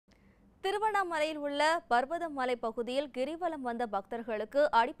திருவண்ணாமலையில் உள்ள பர்வதமலை பகுதியில் கிரிவலம் வந்த பக்தர்களுக்கு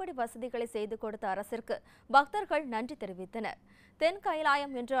அடிப்படை வசதிகளை செய்து கொடுத்த அரசிற்கு பக்தர்கள் நன்றி தெரிவித்தனர். தென்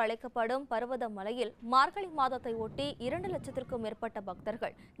கைலாயம் என்று அழைக்கப்படும் பர்வதமலையில் மார்கழி மாதத்தை ஒட்டி 2 லட்சத்திற்கும் மேற்பட்ட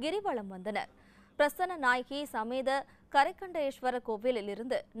பக்தர்கள் கிரிவலம் வந்தனர். பிரசன்ன நாயகி சமேத கரைக்கண்டேஸ்வரர் கோவிலில்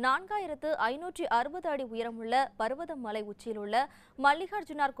இருந்து 4560 அடி உயரமுள்ள பர்வதமலை உச்சியில் உள்ள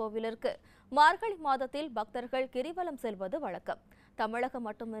மல்லிகார்ஜுனார் கோவிலிற்கு மார்கழி மாதத்தில் பக்தர்கள் கிரிவலம் செல்வது வழக்கம். தமிழகம்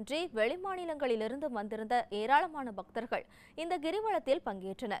மட்டுமின்றி வெளிமாநிலங்களிலிருந்து வந்திருந்த ஏராளமான பக்தர்கள் இந்த கிரிவலத்தில்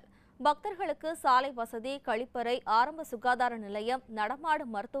பங்கேற்றனர். பக்தர்களுக்கு சாலை வசதி, கழிப்பறை, ஆரம்ப சுகாதார நிலையம்,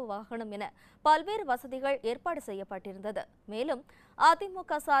 நடமாடும் மருத்துவ வாகனம் என பல்வேறு வசதிகள் ஏற்பாடு செய்யப்பட்டிருந்தது. மேலும்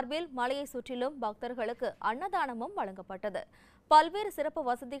அதிமுக சார்பில் மலையை சுற்றிலும் பக்தர்களுக்கு அன்னதானமும் வழங்கப்பட்டது. பல்வேறு சிறப்பு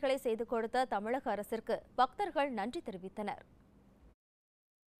வசதிகளை செய்து கொடுத்த தமிழக அரசிற்கு பக்தர்கள் நன்றி தெரிவித்தனர்.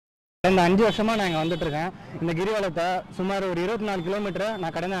 கடந்த 5 வருஷமா நான் இங்கே வந்துட்டு இருக்கேன். இந்த கிரிவலத்தை சுமார் ஒரு 24 கிலோமீட்டரை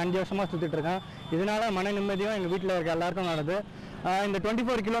நான் கடந்த 5 வருஷமா சுற்றிட்டு இருக்கேன். இதனால மன நிம்மதியும் எங்கள் வீட்டில் இருக்க எல்லாருக்கும் நடக்குது. இந்த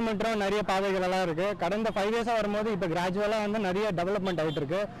 24 கிலோமீட்டரும் நிறைய பாதைகள் எல்லாம் இருக்கு. கடந்த 5 இயர்ஸாக வரும்போது இப்போ கிராஜுவலாக வந்து நிறைய டெவலப்மெண்ட் ஆகிட்டு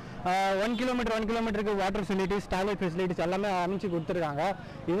இருக்கு. 1 கிலோமீட்டருக்கு வாட்டர் ஃபெசிலிட்டிஸ், டாய்லெட் ஃபெசிலிட்டிஸ் எல்லாமே அமைச்சு கொடுத்துருக்காங்க.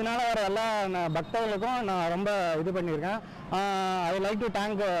 இதனால வர எல்லா பக்தர்களுக்கும் நான் ரொம்ப இது பண்ணியிருக்கேன். ஐ லைக் டு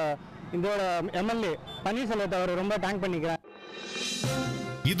தேங்க் இதோட எம்எல்ஏ பன்னீர்செல்வத்தை அவர் ரொம்ப தேங்க் பண்ணிக்கிறேன்.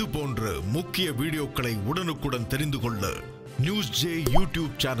 இது போன்ற முக்கிய வீடியோக்களை உடனுக்குடன் தெரிந்து கொள்ள NewsJ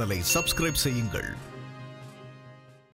யூடியூப் சேனலை சப்ஸ்கிரைப் செய்யுங்கள்.